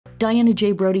Diana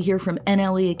J. Brodie here from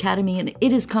NLE Academy, and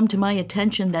it has come to my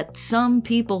attention that some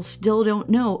people still don't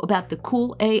know about the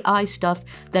cool AI stuff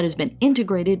that has been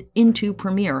integrated into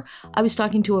Premiere. I was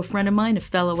talking to a friend of mine, a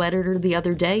fellow editor, the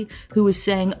other day, who was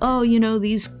saying, oh, you know,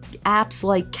 these apps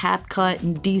like CapCut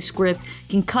and Descript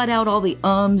can cut out all the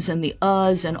ums and the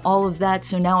uhs and all of that,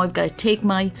 so now I've got to take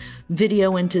my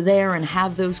video into there and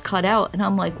have those cut out. And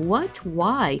I'm like, what?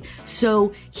 Why?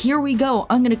 So here we go.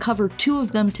 I'm going to cover two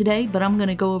of them today, but I'm going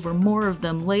to go over more of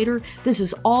them later. This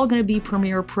is all going to be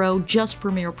Premiere Pro, just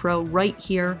Premiere Pro right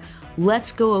here.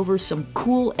 Let's go over some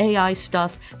cool AI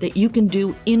stuff that you can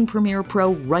do in Premiere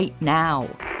Pro right now.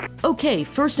 Okay,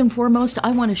 first and foremost,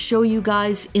 I want to show you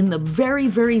guys in the very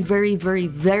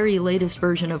latest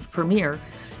version of Premiere,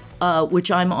 which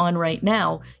I'm on right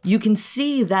now, you can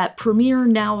see that Premiere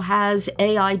now has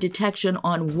AI detection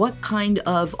on what kind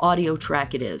of audio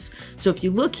track it is. So if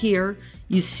you look here,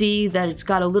 you see that it's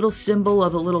got a little symbol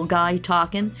of a little guy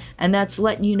talking, and that's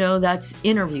letting you know that's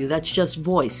interview, that's just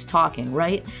voice talking,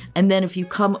 right? And then if you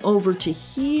come over to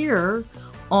here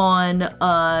on,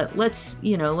 let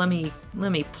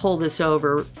me pull this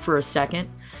over for a second.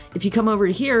 If you come over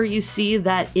to here, you see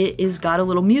that it is got a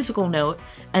little musical note,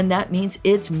 and that means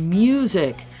it's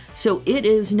music. So it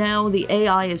is now, the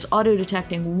AI is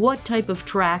auto-detecting what type of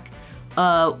track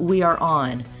we are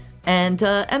on. And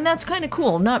that's kind of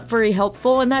cool, not very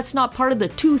helpful, and that's not part of the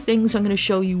two things I'm going to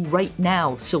show you right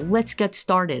now. So let's get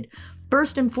started.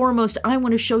 First and foremost, I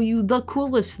want to show you the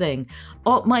coolest thing.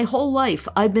 My whole life,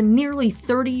 I've been nearly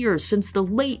 30 years, since the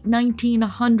late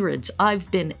 1900s,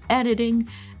 I've been editing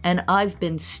and I've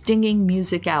been stinging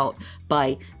music out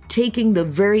by taking the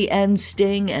very end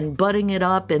sting and butting it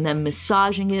up and then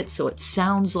massaging it so it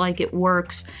sounds like it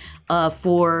works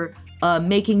for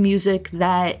making music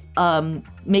that,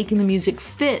 making the music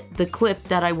fit the clip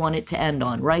that I want it to end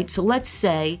on, right? So let's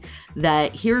say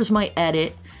that here's my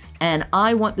edit, and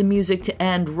I want the music to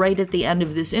end right at the end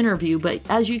of this interview, but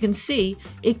as you can see,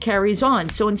 it carries on.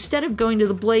 So instead of going to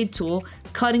the blade tool,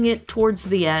 cutting it towards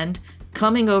the end,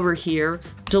 coming over here,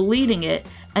 deleting it,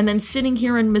 and then sitting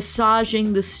here and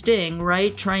massaging the sting,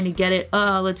 right? Trying to get it,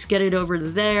 let's get it over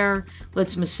there,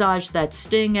 let's massage that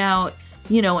sting out,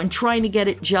 you know, and trying to get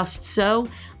it just so,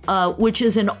 which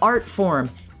is an art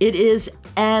form. It is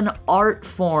an art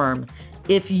form.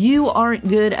 If you aren't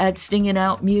good at stinging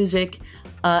out music,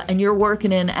 and you're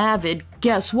working in Avid,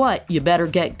 guess what? You better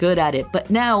get good at it.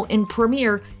 But now in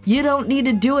Premiere, you don't need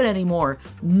to do it anymore.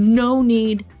 No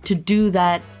need to do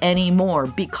that anymore,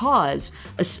 because,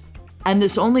 and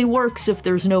this only works if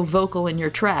there's no vocal in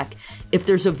your track. If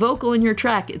there's a vocal in your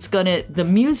track, the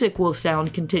music will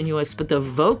sound continuous, but the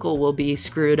vocal will be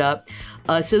screwed up.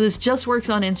 So this just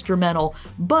works on instrumental,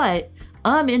 but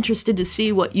I'm interested to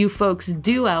see what you folks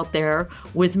do out there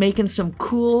with making some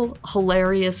cool,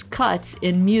 hilarious cuts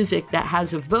in music that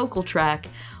has a vocal track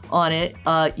on it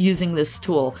using this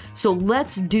tool. So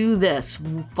let's do this.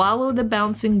 Follow the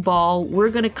bouncing ball. We're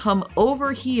going to come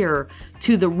over here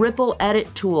to the Ripple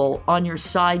Edit tool on your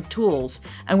side tools,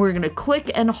 and we're going to click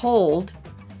and hold.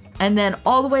 And then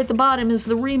all the way at the bottom is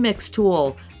the Remix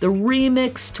tool. The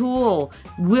Remix tool.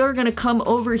 We're going to come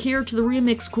over here to the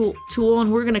Remix tool,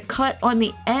 and we're going to cut on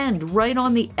the end, right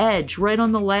on the edge, right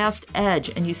on the last edge.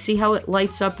 And you see how it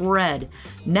lights up red.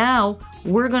 Now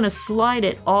we're going to slide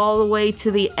it all the way to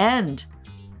the end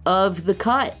of the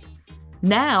cut.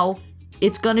 Now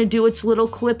it's going to do its little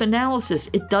clip analysis.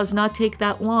 It does not take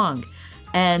that long.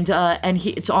 And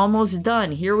it's almost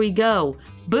done. Here we go.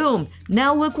 Boom.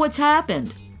 Now look what's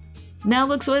happened. Now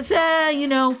look, so it's, you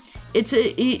know, it's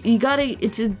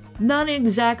not an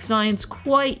exact science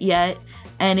quite yet,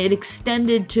 and it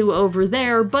extended to over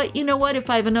there, but you know what, if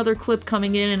I have another clip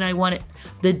coming in and I want it,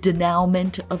 the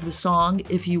denouement of the song,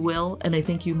 if you will, and I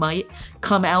think you might,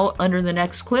 come out under the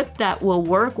next clip, that will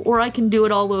work, or I can do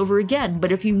it all over again.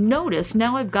 But if you notice,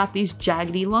 now I've got these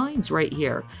jaggedy lines right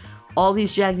here. All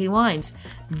these jaggedy lines.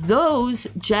 Those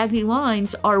jaggedy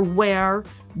lines are where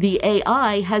the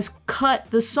AI has cut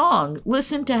the song.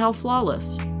 Listen to how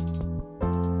flawless.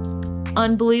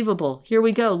 Unbelievable. Here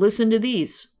we go. Listen to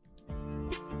these.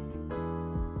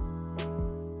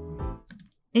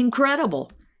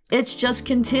 Incredible. It's just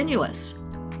continuous.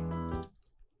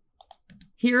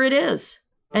 Here it is.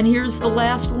 And here's the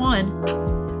last one.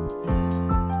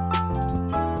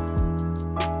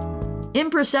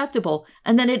 Imperceptible.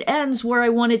 And then it ends where I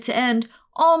want it to end.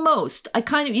 Almost.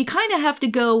 You kind of have to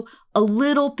go a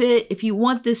little bit, if you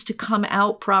want this to come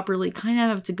out properly, kind of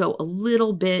have to go a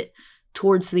little bit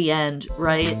towards the end,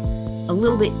 right? A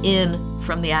little bit in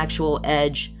from the actual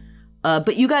edge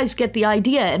But you guys get the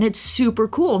idea, and it's super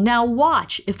cool. Now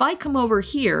watch, if I come over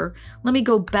here, let me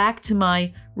go back to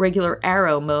my regular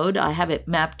arrow mode. I have it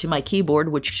mapped to my keyboard,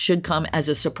 which should come as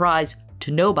a surprise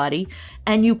to nobody.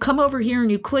 And you come over here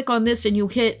and you click on this and you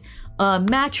hit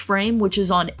match frame, which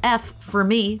is on F for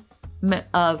me,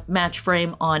 match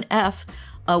frame on F,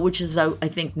 which is, I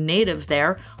think, native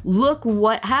there. Look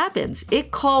what happens.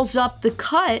 It calls up the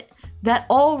cut that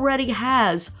already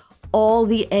has all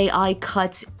the AI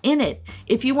cuts in it.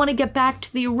 If you want to get back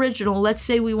to the original, let's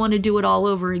say we want to do it all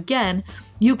over again,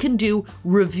 you can do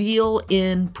reveal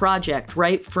in project,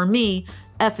 right? For me,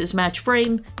 F is match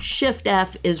frame, Shift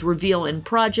F is reveal in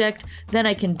project. Then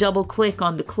I can double click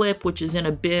on the clip, which is in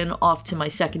a bin off to my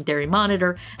secondary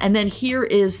monitor. And then here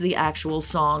is the actual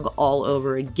song all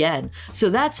over again.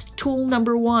 So that's tool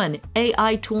number one,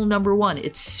 AI tool number one.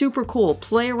 It's super cool.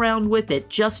 Play around with it.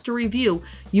 Just to review,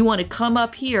 you want to come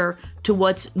up here to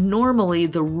what's normally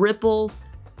the ripple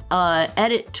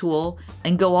edit tool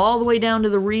and go all the way down to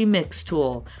the remix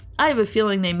tool. I have a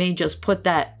feeling they may just put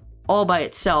that all by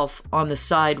itself on the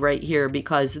side right here,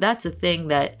 because that's a thing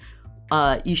that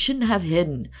you shouldn't have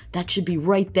hidden. That should be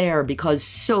right there because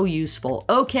so useful.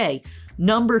 Okay,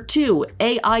 number two,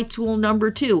 AI tool number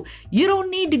two. You don't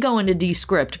need to go into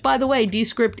Descript. By the way,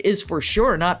 Descript is for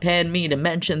sure not paying me to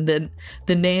mention the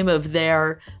name of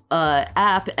their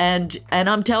app, and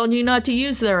I'm telling you not to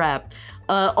use their app.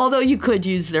 Although you could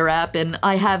use their app, and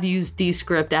I have used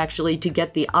Descript actually to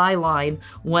get the eye line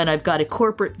when I've got a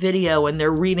corporate video and they're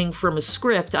reading from a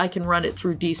script. I can run it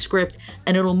through Descript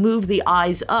and it'll move the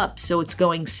eyes up so it's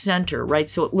going center, right?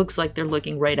 So it looks like they're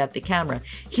looking right at the camera.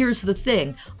 Here's the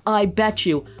thing, I bet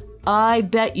you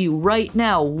right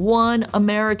now, $1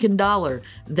 American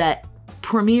that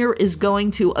Premiere is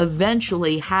going to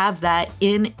eventually have that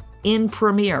in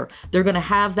Premiere. They're going to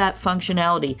have that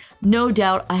functionality. No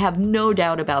doubt. I have no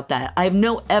doubt about that. I have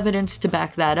no evidence to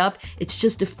back that up. It's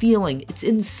just a feeling. It's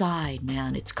inside,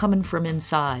 man. It's coming from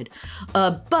inside.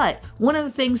 But one of the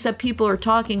things that people are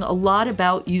talking a lot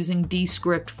about using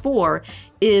Descript for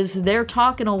is they're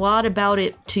talking a lot about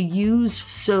it to use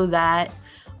so that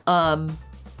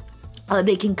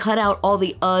they can cut out all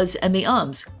the uhs and the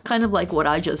ums, kind of like what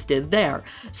I just did there.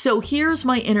 So here's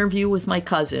my interview with my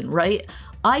cousin, right?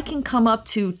 I can come up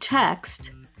to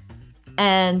text,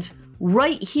 and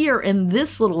right here in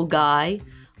this little guy,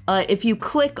 if you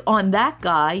click on that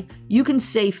guy, you can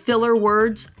say filler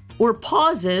words or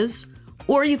pauses,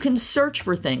 or you can search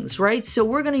for things, right? So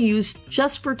we're going to use,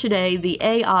 just for today, the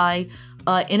AI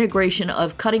integration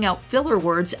of cutting out filler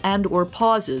words and or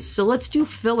pauses. So let's do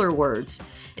filler words.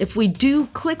 If we do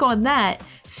click on that,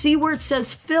 see where it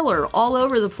says filler all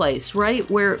over the place, right?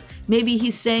 Where maybe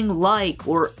he's saying like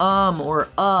or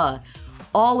all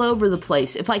over the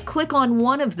place. If I click on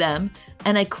one of them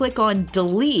and I click on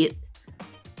delete,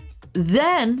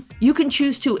 then you can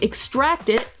choose to extract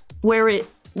it where it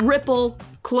ripple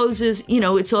closes, you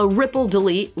know, it's a ripple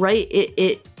delete, right?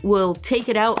 It will take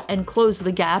it out and close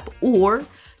the gap, or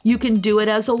you can do it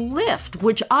as a lift,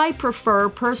 which I prefer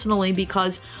personally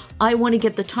because I want to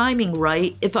get the timing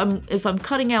right. If I'm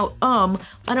cutting out I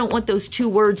don't want those two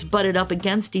words butted up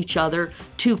against each other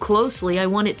too closely. I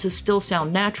want it to still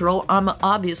sound natural. I'm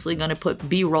obviously going to put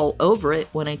B-roll over it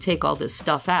when I take all this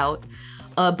stuff out.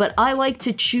 But I like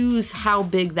to choose how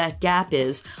big that gap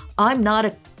is. I'm not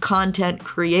a content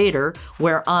creator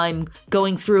where I'm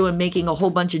going through and making a whole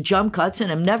bunch of jump cuts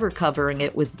and I'm never covering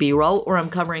it with B-roll, or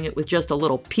I'm covering it with just a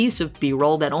little piece of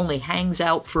B-roll that only hangs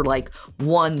out for like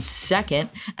 1 second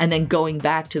and then going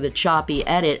back to the choppy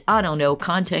edit. I don't know,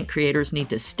 content creators need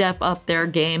to step up their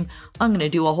game. I'm gonna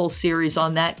do a whole series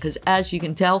on that because, as you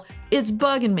can tell, it's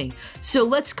bugging me. So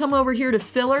let's come over here to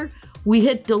filler. We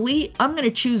hit delete. I'm going to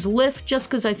choose lift just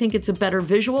because I think it's a better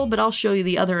visual, but I'll show you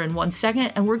the other in 1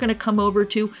 second. And we're going to come over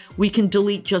to, we can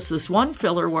delete just this one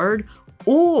filler word,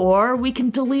 or we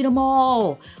can delete them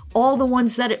all the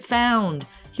ones that it found.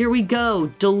 Here we go,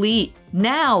 delete.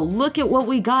 Now look at what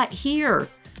we got here.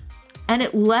 And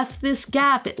it left this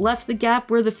gap. It left the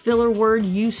gap where the filler word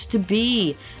used to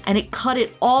be, and it cut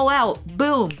it all out.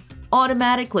 Boom,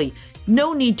 automatically.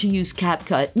 No need to use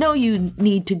CapCut. No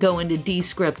need to go into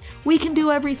Descript. We can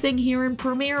do everything here in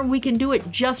Premiere, and we can do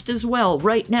it just as well.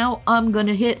 Right now, I'm going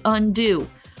to hit undo.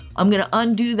 I'm going to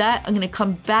undo that. I'm going to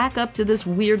come back up to this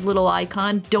weird little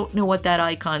icon. Don't know what that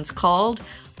icon's called.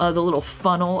 The little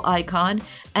funnel icon.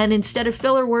 And instead of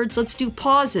filler words, let's do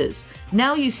pauses.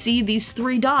 Now you see these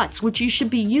 3 dots, which you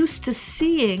should be used to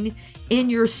seeing in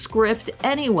your script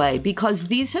anyway, because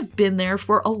these have been there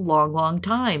for a long, long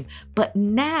time. But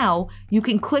now you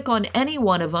can click on any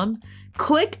one of them,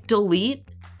 click delete,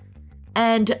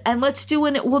 And let's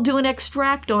we'll do an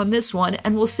extract on this one,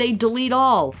 and we'll say delete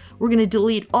all. We're going to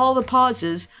delete all the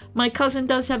pauses. My cousin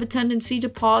does have a tendency to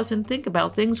pause and think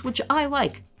about things, which I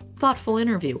like. Thoughtful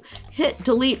interview. Hit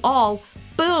delete all.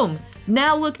 Boom.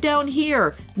 Now look down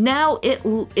here. Now it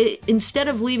instead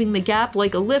of leaving the gap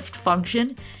like a lift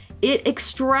function, it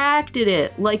extracted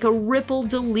it like a ripple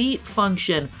delete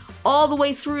function all the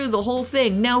way through the whole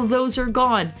thing. Now those are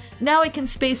gone. Now I can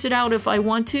space it out if I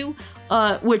want to,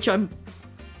 which I'm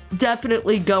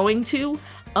definitely going to.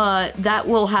 That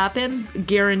will happen,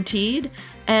 guaranteed.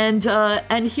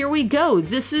 And here we go.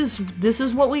 This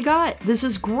is what we got. This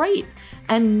is great.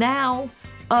 And now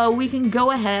we can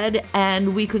go ahead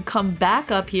and we could come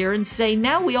back up here and say,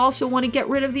 now we also want to get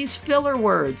rid of these filler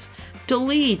words.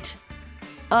 Delete.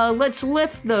 Let's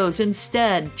lift those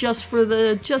instead, just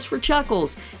for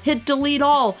chuckles. Hit delete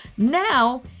all.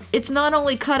 Now, it's not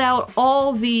only cut out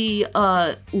all the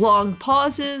long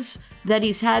pauses that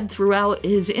he's had throughout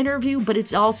his interview, but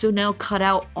it's also now cut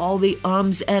out all the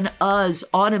ums and uhs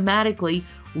automatically,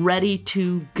 ready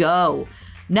to go.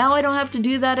 Now I don't have to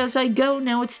do that as I go.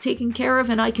 Now it's taken care of,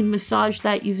 and I can massage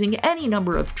that using any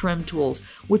number of trim tools,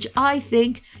 which I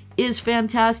think is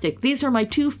fantastic. These are my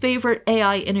 2 favorite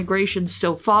AI integrations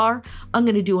so far. I'm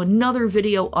going to do another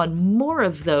video on more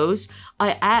of those.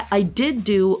 I did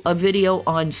do a video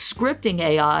on scripting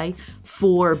AI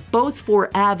for both for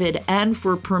Avid and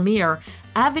for Premiere.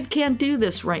 Avid can't do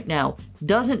this right now.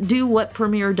 Doesn't do what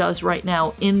Premiere does right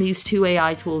now in these 2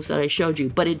 AI tools that I showed you,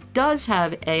 but it does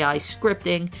have AI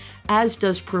scripting, as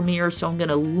does Premiere, so I'm going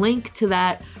to link to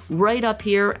that right up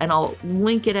here, and I'll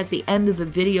link it at the end of the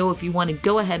video if you want to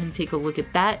go ahead and take a look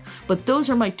at that. But those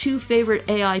are my 2 favorite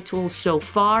AI tools so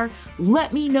far.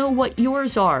 Let me know what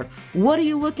yours are. What are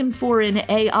you looking for in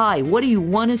AI? What do you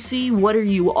want to see? What are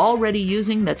you already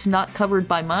using that's not covered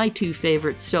by my 2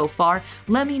 favorites so far?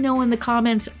 Let me know in the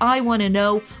comments. I want to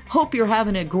know. Hope you're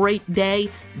having a great day.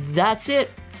 That's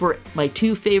it for my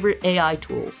 2 favorite AI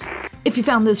tools. If you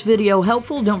found this video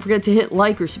helpful, don't forget to hit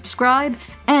like or subscribe.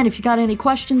 And if you got any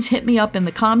questions, hit me up in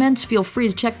the comments. Feel free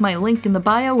to check my link in the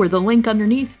bio or the link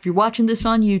underneath if you're watching this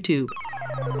on YouTube.